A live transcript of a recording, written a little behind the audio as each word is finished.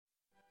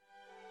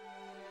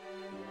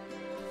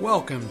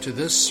Welcome to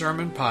this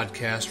sermon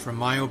podcast from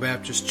Mayo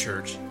Baptist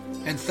Church,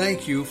 and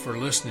thank you for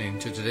listening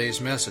to today's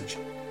message.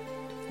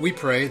 We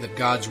pray that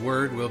God's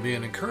Word will be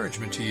an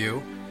encouragement to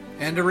you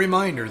and a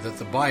reminder that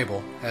the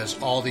Bible has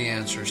all the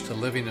answers to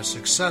living a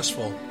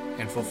successful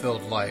and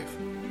fulfilled life.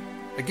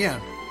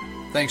 Again,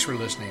 thanks for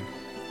listening.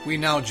 We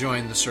now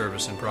join the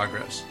service in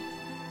progress.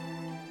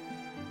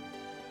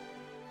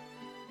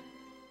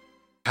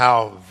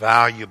 How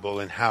valuable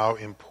and how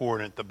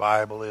important the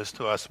Bible is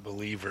to us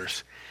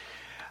believers.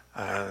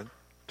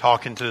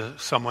 Talking to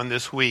someone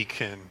this week,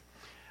 and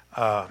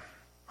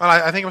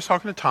I think I was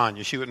talking to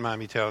Tanya. She wouldn't mind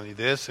me telling you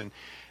this, and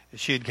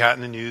she had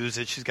gotten the news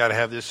that she's got to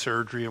have this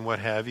surgery and what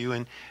have you,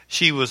 and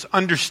she was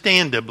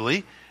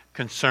understandably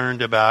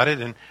concerned about it.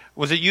 And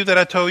was it you that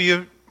I told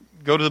you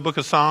go to the book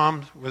of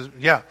Psalms?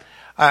 Yeah.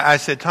 I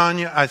said,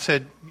 Tanya,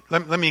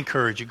 let me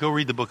encourage you. Go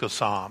read the book of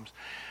Psalms.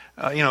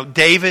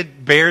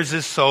 David bears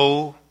his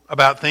soul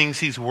about things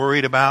he's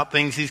worried about,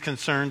 things he's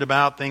concerned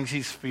about, things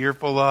he's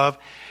fearful of.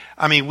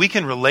 I mean, we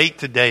can relate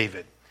to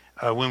David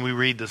when we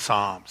read the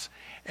Psalms.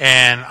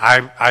 And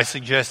I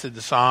suggested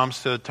the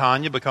Psalms to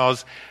Tanya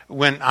because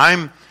when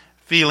I'm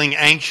feeling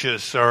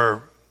anxious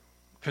or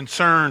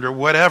concerned or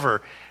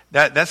whatever,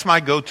 that's my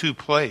go-to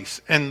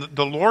place. And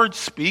the Lord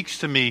speaks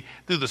to me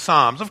through the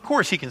Psalms. Of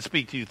course, He can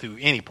speak to you through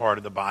any part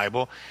of the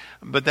Bible,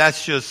 but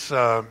that's just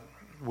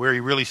where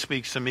He really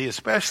speaks to me,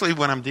 especially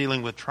when I'm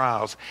dealing with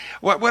trials.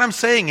 What I'm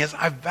saying is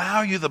I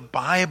value the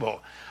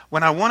Bible.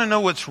 When I want to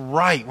know what's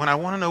right, when I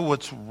want to know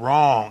what's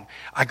wrong,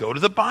 I go to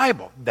the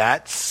Bible.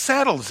 That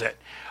settles it.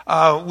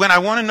 When I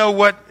want to know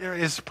what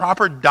is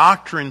proper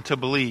doctrine to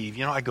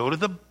believe, I go to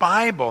the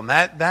Bible, and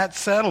that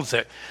settles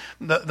it.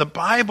 The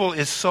Bible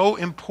is so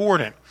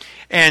important.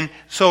 And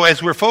so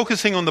as we're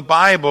focusing on the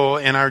Bible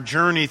in our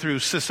journey through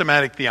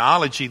systematic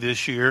theology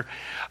this year,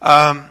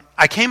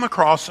 I came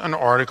across an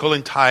article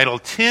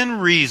entitled 10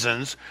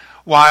 Reasons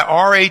Why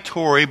R.A.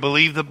 Torrey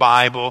Believed the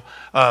Bible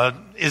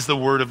is the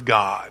Word of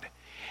God.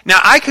 Now,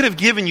 I could have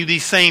given you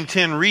these same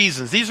 10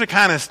 reasons. These are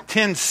kind of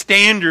 10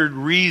 standard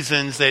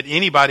reasons that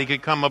anybody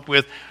could come up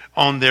with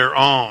on their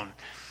own.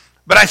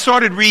 But I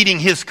started reading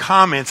his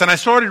comments, and I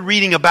started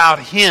reading about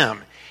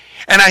him.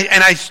 And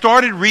I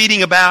started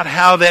reading about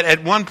how that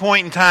at one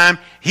point in time,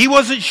 he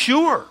wasn't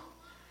sure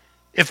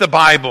if the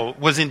Bible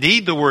was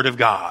indeed the Word of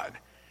God.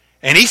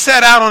 And he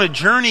set out on a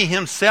journey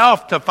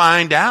himself to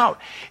find out,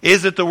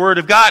 is it the Word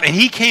of God? And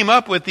he came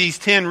up with these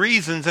 10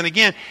 reasons. And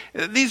again,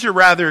 these are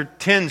rather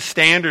 10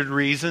 standard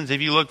reasons.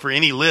 If you look for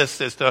any list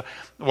as to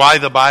why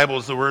the Bible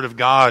is the Word of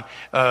God,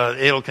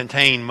 it'll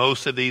contain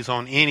most of these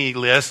on any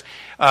list.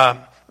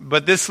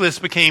 But this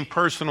list became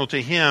personal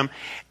to him.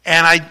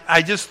 And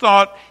I just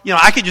thought,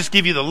 I could just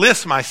give you the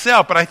list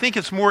myself, but I think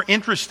it's more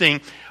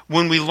interesting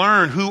when we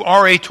learn who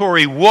R.A.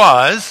 Torrey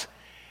was,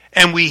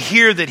 and we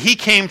hear that he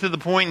came to the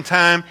point in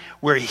time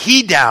where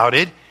he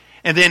doubted,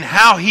 and then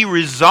how he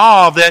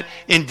resolved that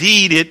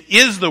indeed it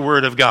is the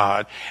Word of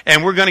God.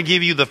 And we're going to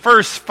give you the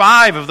first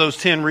 5 of those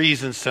 10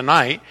 reasons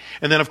tonight.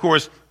 And then, of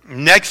course,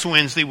 next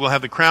Wednesday we'll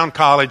have the Crown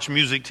College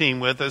music team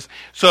with us.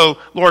 So,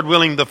 Lord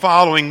willing, the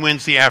following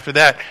Wednesday after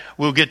that,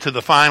 we'll get to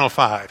the final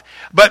 5.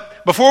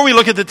 But before we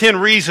look at the 10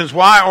 reasons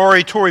why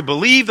R.A. Torrey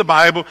believed the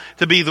Bible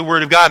to be the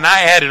Word of God, and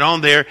I added on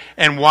there,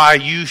 and why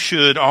you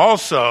should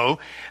also,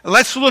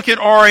 let's look at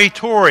R.A.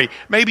 Torrey.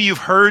 Maybe you've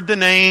heard the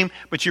name,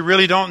 but you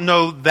really don't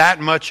know that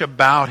much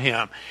about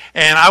him.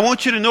 And I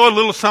want you to know a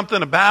little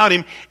something about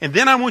him, and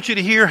then I want you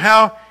to hear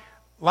how,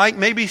 like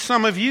maybe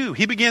some of you,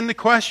 he began to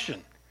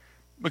question.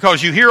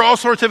 Because you hear all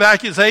sorts of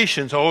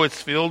accusations. Oh,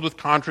 it's filled with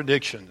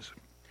contradictions.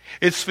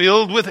 It's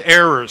filled with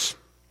errors.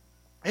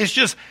 It's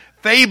just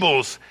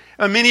fables.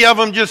 Many of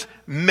them just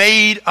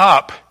made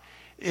up.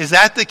 Is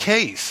that the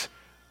case?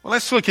 Well,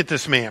 let's look at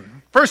this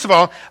man. First of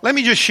all, let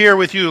me just share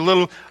with you a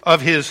little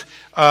of his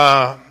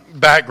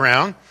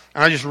background.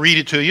 I'll just read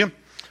it to you.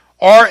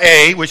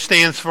 R.A., which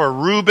stands for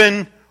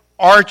Reuben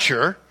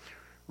Archer.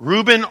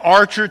 Reuben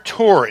Archer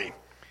Torrey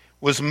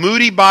was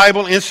Moody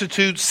Bible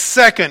Institute's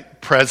second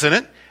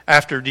president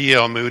after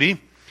D.L.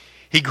 Moody.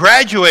 He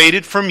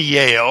graduated from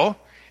Yale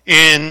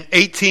in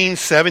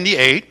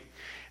 1878.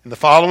 In the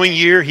following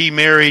year, he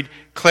married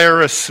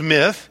Clara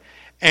Smith.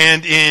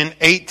 And in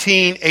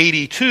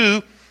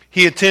 1882,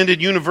 he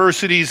attended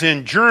universities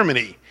in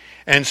Germany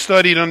and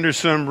studied under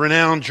some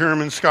renowned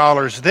German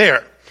scholars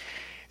there.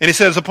 And he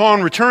says,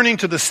 upon returning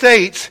to the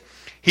States,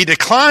 he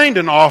declined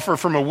an offer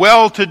from a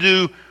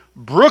well-to-do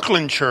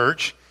Brooklyn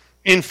church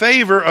in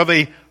favor of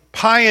a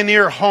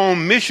pioneer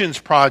home missions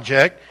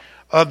project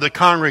of the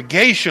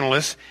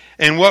Congregationalists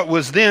in what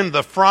was then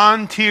the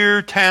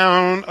frontier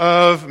town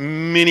of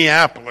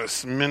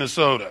Minneapolis,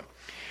 Minnesota.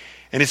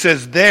 And he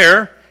says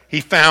there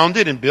he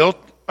founded and built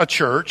a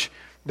church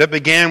that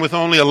began with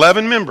only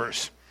 11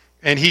 members.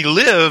 And he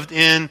lived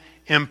in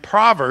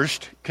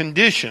impoverished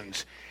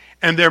conditions.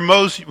 And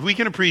we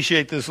can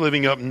appreciate this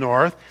living up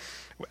north.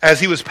 As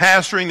he was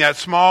pastoring that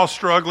small,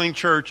 struggling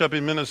church up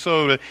in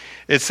Minnesota,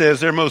 it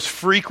says their most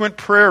frequent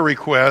prayer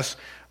request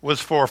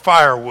was for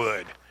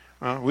firewood.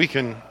 We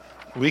can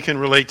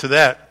relate to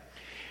that.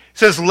 It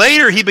says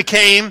later he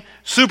became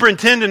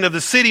superintendent of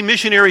the City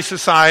Missionary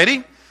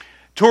Society.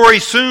 Torrey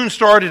soon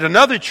started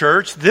another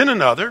church, then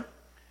another.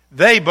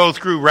 They both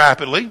grew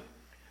rapidly.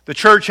 The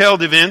church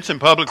held events in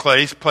public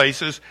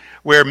places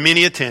where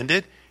many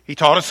attended. He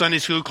taught a Sunday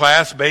school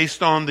class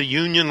based on the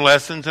union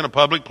lessons in a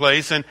public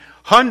place, and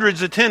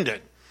hundreds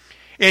attended.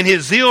 In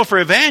his zeal for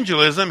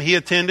evangelism, he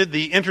attended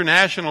the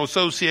International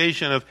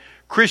Association of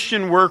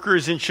Christian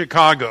Workers in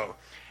Chicago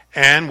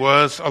and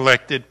was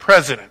elected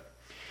president.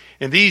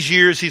 In these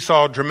years, he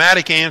saw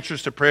dramatic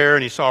answers to prayer,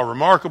 and he saw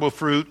remarkable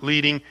fruit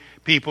leading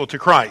people to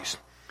Christ.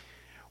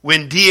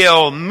 When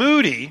D.L.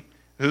 Moody,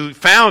 who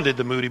founded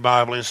the Moody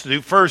Bible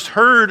Institute, first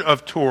heard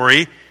of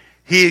Torrey,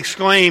 he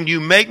exclaimed, "You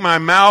make my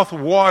mouth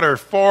water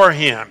for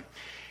him."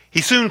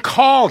 He soon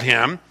called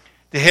him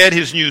to head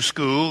his new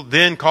school,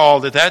 then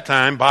called at that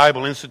time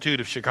Bible Institute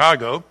of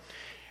Chicago,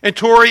 and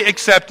Torrey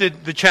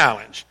accepted the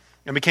challenge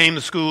and became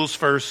the school's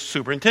first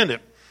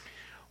superintendent.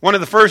 One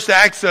of the first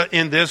acts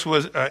in this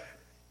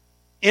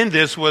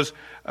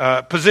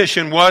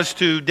position was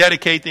to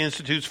dedicate the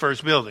Institute's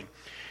first building.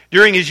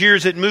 During his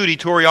years at Moody,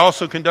 Torrey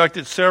also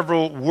conducted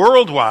several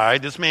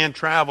worldwide, this man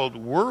traveled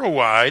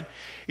worldwide,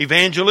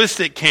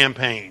 evangelistic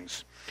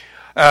campaigns.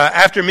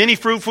 After many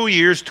fruitful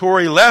years,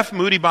 Torrey left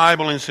Moody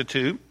Bible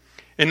Institute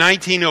in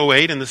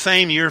 1908, and the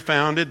same year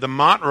founded the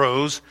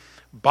Montrose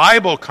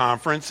Bible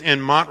Conference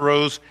in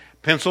Montrose,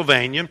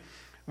 Pennsylvania,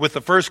 with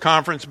the first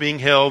conference being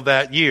held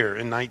that year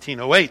in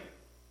 1908.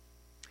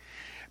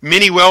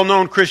 Many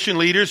well-known Christian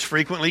leaders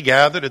frequently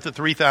gathered at the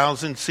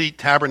 3,000-seat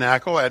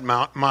tabernacle at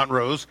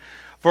Montrose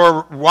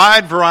for a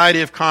wide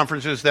variety of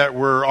conferences that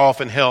were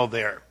often held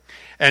there.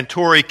 And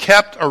Torrey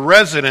kept a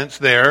residence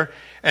there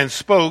and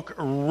spoke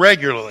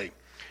regularly.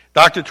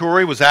 Dr.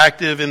 Torrey was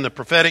active in the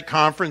prophetic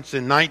conference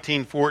in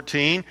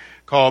 1914,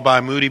 called by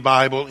Moody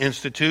Bible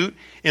Institute,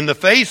 in the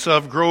face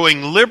of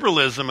growing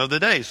liberalism of the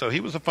day. So he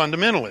was a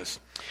fundamentalist.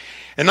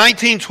 In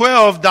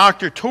 1912,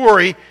 Dr.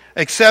 Torrey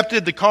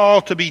accepted the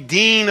call to be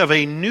dean of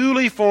a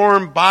newly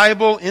formed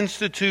Bible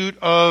Institute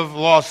of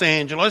Los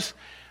Angeles,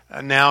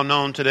 now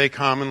known today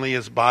commonly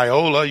as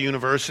Biola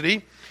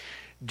University.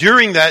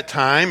 During that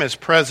time, as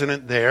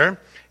president there,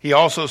 he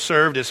also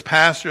served as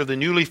pastor of the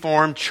newly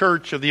formed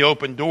Church of the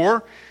Open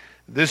Door.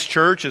 This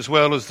church, as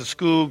well as the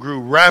school, grew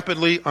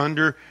rapidly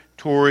under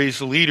Torrey's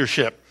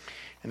leadership.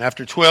 And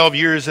after 12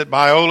 years at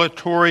Biola,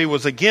 Torrey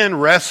was again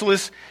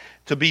restless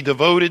to be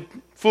devoted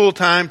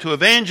full-time to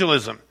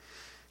evangelism.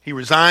 He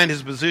resigned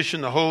his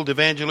position to hold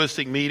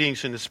evangelistic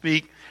meetings and to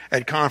speak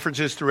at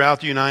conferences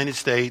throughout the United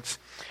States.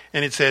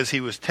 And it says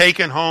he was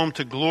taken home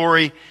to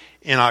glory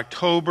in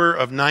October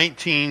of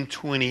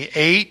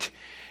 1928,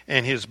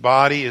 and his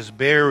body is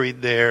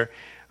buried there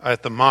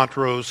at the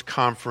Montrose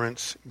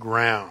Conference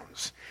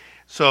grounds.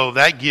 So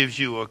that gives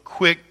you a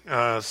quick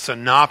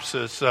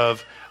synopsis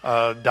of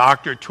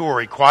Dr.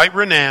 Torrey, quite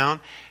renowned,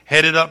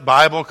 headed up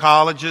Bible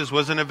colleges,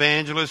 was an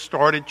evangelist,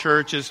 started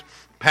churches,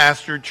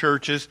 pastored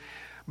churches.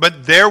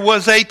 But there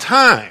was a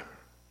time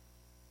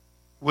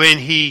when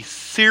he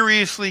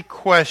seriously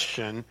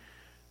questioned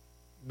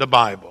the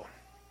Bible.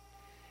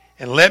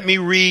 And let me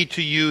read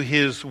to you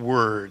his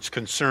words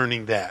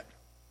concerning that.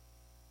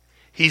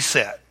 He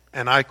said,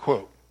 and I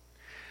quote,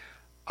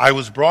 "I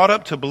was brought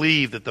up to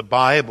believe that the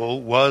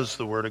Bible was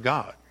the Word of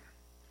God.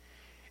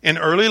 In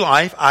early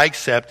life, I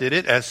accepted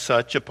it as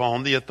such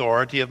upon the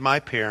authority of my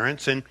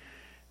parents and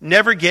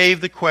never gave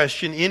the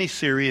question any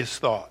serious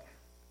thought.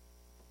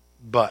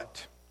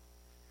 But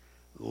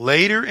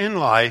later in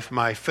life,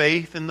 my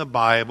faith in the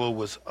Bible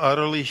was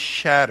utterly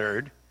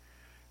shattered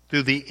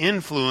through the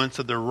influence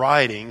of the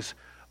writings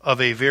of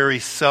a very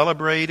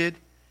celebrated,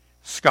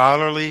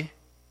 scholarly,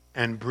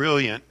 and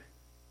brilliant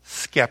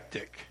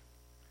skeptic.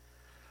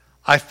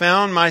 I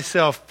found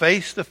myself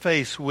face to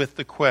face with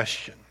the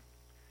question,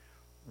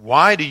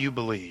 why do you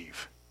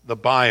believe the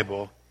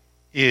Bible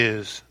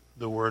is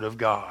the Word of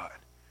God?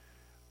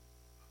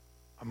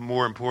 A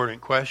more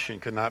important question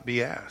could not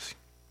be asked.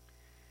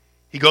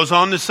 He goes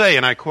on to say,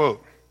 and I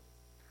quote,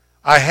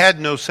 I had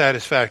no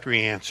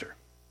satisfactory answer.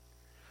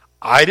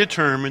 I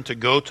determined to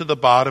go to the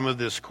bottom of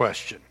this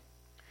question.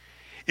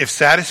 If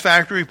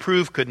satisfactory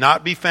proof could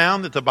not be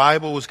found that the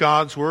Bible was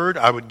God's Word,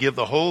 I would give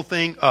the whole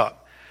thing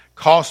up,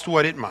 cost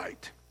what it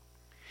might.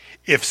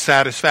 If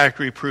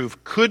satisfactory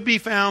proof could be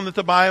found that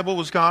the Bible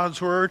was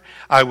God's Word,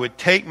 I would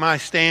take my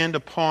stand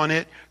upon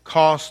it,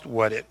 cost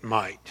what it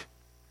might.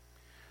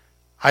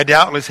 I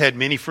doubtless had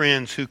many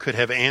friends who could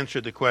have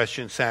answered the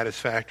question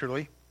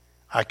satisfactorily.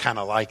 I kind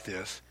of like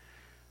this.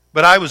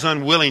 But I was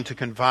unwilling to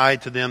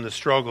confide to them the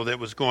struggle that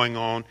was going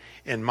on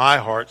in my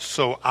heart,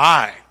 so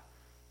I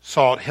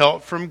sought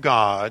help from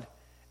God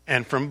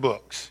and from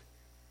books.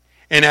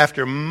 And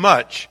after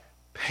much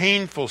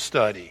painful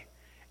study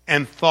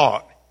and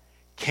thought,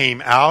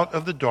 came out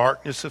of the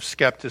darkness of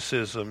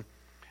skepticism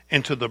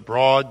into the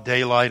broad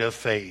daylight of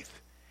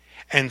faith,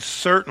 and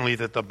certainly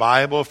that the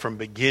Bible from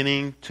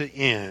beginning to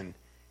end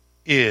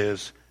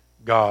is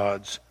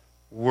God's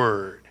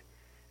Word.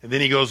 And then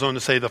he goes on to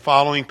say the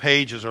following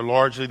pages are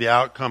largely the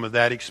outcome of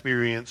that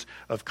experience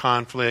of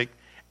conflict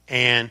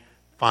and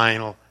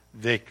final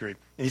victory.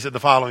 And he said the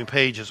following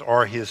pages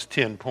are his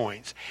 10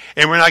 points.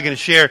 And we're not going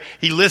to share,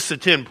 he lists the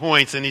 10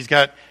 points and he's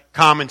got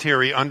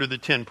commentary under the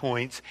 10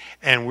 points.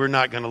 And we're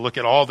not going to look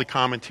at all the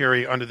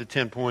commentary under the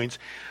 10 points,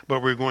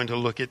 but we're going to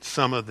look at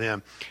some of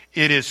them.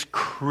 It is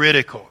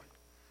critical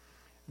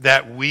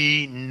that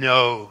we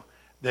know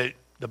that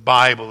the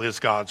Bible is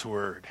God's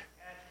Word.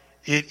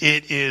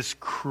 It is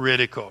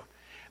critical.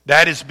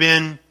 That has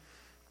been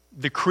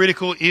the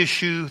critical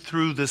issue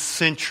through the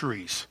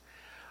centuries.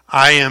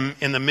 I am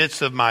in the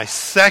midst of my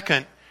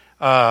second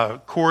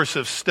course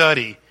of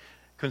study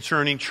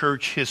concerning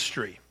church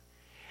history.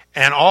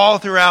 And all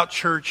throughout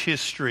church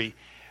history,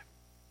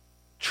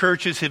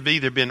 churches have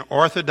either been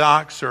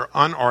orthodox or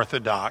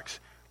unorthodox,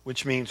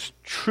 which means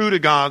true to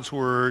God's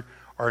Word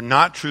or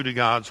not true to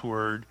God's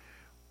Word,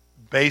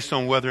 based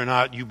on whether or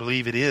not you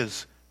believe it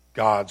is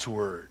God's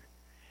Word,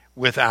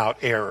 without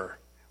error,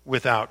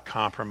 without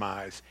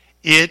compromise.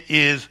 It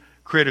is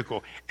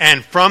critical.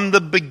 And from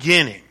the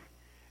beginning,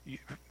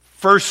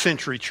 first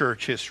century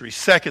church history,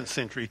 second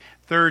century,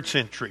 third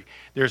century,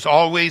 there's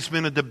always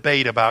been a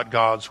debate about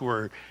God's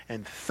Word.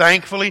 And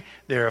thankfully,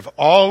 there have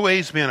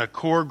always been a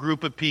core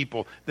group of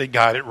people that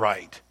got it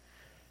right,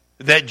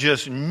 that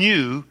just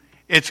knew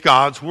it's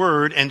God's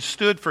Word and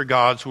stood for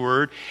God's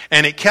Word,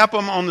 and it kept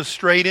them on the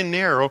straight and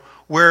narrow,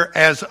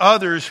 whereas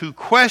others who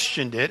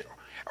questioned it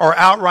or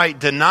outright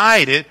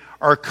denied it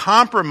or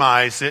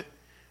compromised it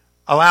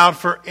allowed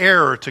for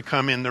error to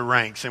come in the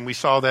ranks. And we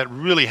saw that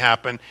really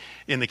happen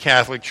in the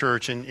Catholic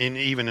Church and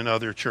even in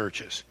other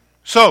churches.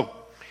 So,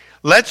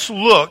 let's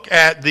look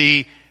at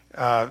the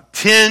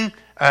 10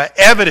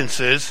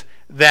 evidences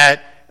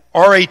that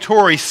R.A.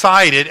 Torrey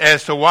cited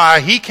as to why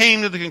he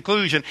came to the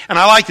conclusion, and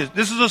I like this.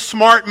 This is a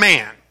smart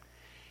man.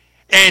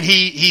 And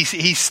he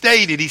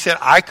stated, he said,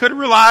 I could have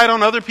relied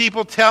on other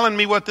people telling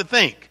me what to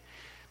think.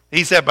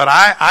 He said, but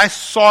I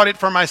sought it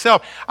for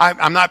myself.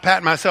 I'm not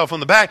patting myself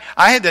on the back.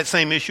 I had that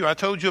same issue. I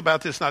told you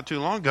about this not too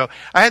long ago.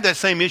 I had that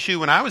same issue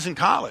when I was in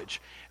college.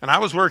 And I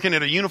was working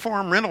at a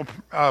uniform rental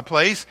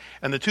place,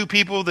 and the two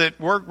people that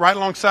worked right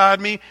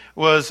alongside me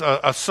was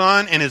a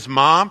son and his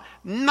mom.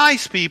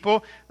 Nice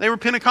people. They were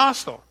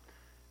Pentecostal.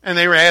 And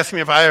they were asking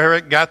me if I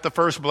ever got the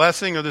first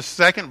blessing or the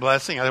second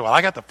blessing. I said, well,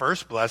 I got the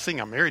first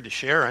blessing. I'm married to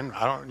Sharon.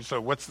 So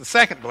what's the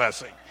second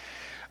blessing?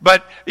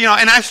 But, and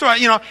I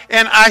started,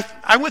 and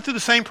I went through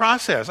the same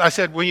process. I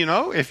said,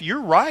 well, if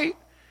you're right,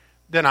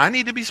 then I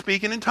need to be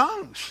speaking in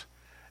tongues.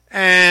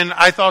 And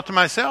I thought to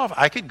myself,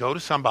 I could go to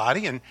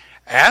somebody and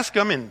ask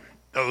them, and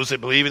those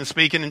that believe in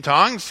speaking in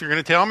tongues are going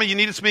to tell me you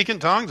need to speak in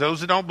tongues. Those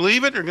that don't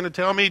believe it are going to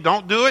tell me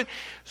don't do it.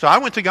 So I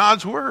went to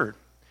God's Word.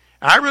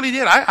 And I really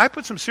did. I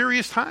put some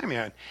serious time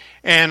in.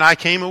 And I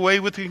came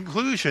away with the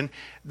conclusion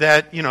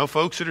that,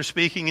 folks that are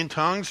speaking in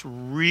tongues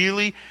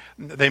really,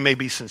 they may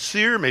be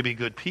sincere, may be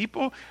good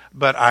people,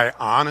 but I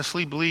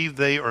honestly believe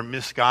they are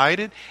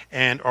misguided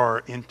and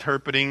are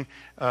interpreting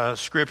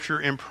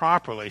Scripture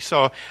improperly.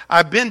 So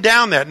I've been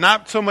down that,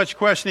 not so much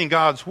questioning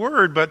God's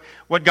Word, but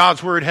what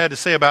God's Word had to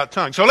say about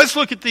tongues. So let's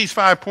look at these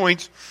 5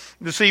 points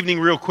this evening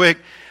real quick.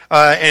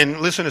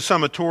 And listen to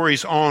some of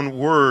Torrey's own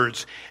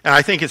words. And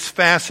I think it's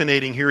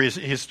fascinating here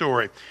his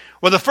story.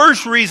 Well, the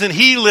first reason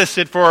he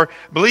listed for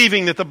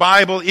believing that the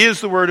Bible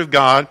is the Word of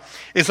God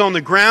is on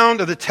the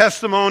ground of the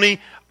testimony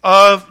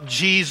of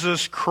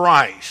Jesus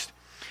Christ.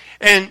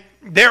 And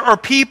there are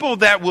people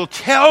that will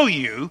tell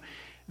you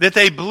that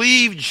they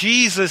believe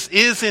Jesus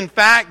is in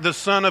fact the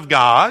Son of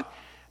God.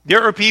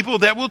 There are people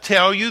that will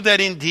tell you that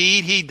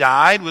indeed He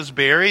died, was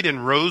buried,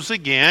 and rose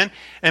again.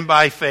 And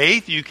by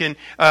faith you can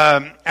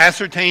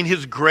ascertain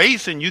His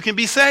grace and you can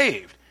be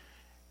saved.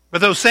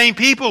 But those same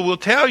people will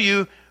tell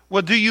you,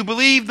 well, do you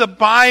believe the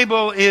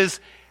Bible is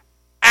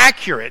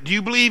accurate? Do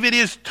you believe it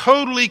is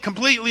totally,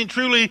 completely, and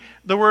truly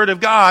the Word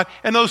of God?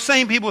 And those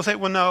same people will say,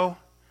 well, no,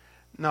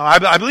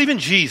 I believe in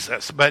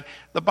Jesus. But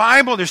the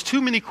Bible, there's too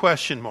many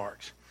question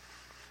marks.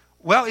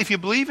 Well, if you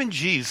believe in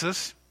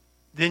Jesus,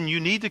 then you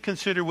need to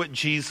consider what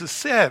Jesus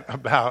said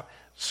about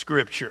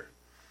Scripture.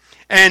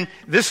 And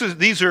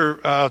these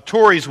are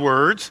Torrey's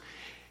words.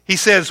 He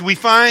says, we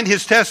find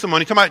his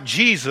testimony, talking about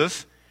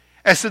Jesus,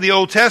 as to the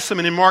Old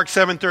Testament in Mark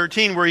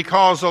 7:13, where he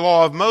calls the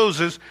law of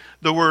Moses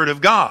the Word of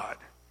God.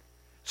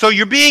 So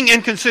you're being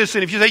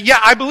inconsistent if you say, yeah,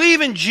 I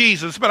believe in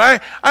Jesus, but I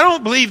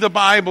don't believe the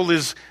Bible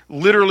is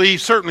literally,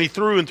 certainly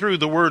through and through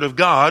the Word of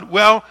God.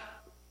 Well,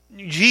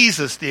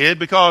 Jesus did,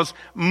 because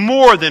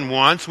more than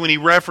once when he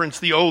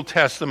referenced the Old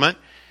Testament,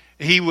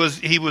 he was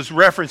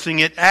referencing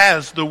it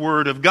as the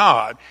Word of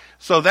God.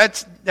 So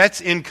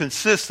that's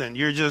inconsistent.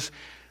 You're just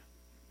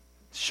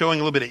showing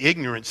a little bit of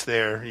ignorance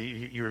there.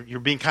 You're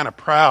being kind of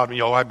proud.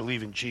 I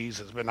believe in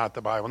Jesus, but not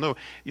the Bible. No,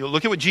 you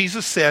look at what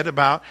Jesus said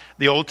about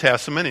the Old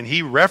Testament, and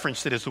he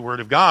referenced it as the Word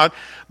of God.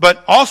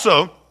 But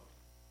also,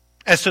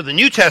 as to the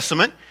New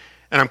Testament,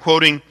 and I'm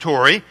quoting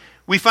Torrey,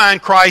 We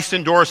find Christ's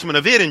endorsement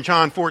of it in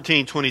John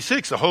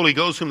 14:26. The Holy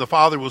Ghost whom the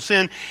Father will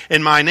send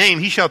in my name,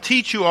 he shall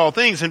teach you all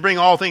things and bring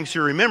all things to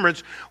your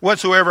remembrance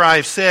whatsoever I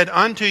have said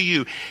unto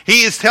you.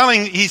 He's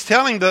telling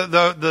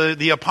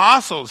the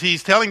apostles,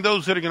 he's telling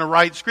those that are going to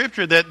write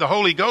Scripture that the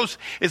Holy Ghost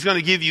is going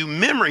to give you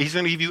memory. He's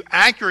going to give you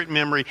accurate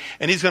memory,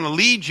 and he's going to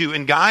lead you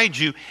and guide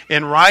you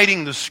in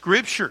writing the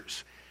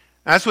Scriptures.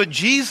 That's what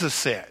Jesus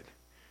said.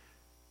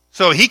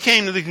 So he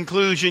came to the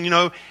conclusion,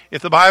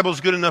 if the Bible's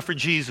good enough for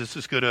Jesus,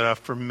 it's good enough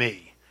for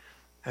me.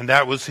 And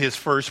that was his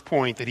first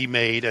point that he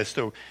made as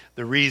to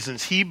the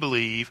reasons he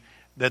believed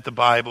that the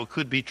Bible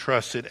could be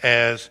trusted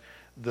as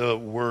the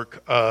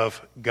work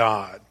of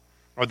God,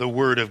 or the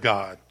Word of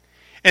God.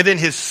 And then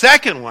his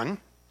second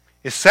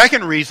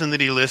reason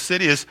that he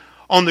listed is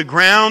on the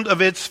ground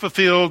of its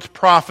fulfilled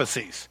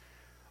prophecies.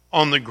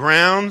 On the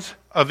grounds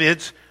of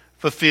its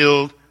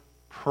fulfilled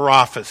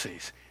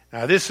prophecies.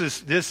 Now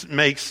this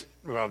makes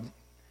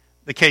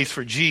the case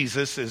for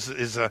Jesus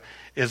is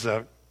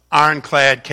a ironclad case.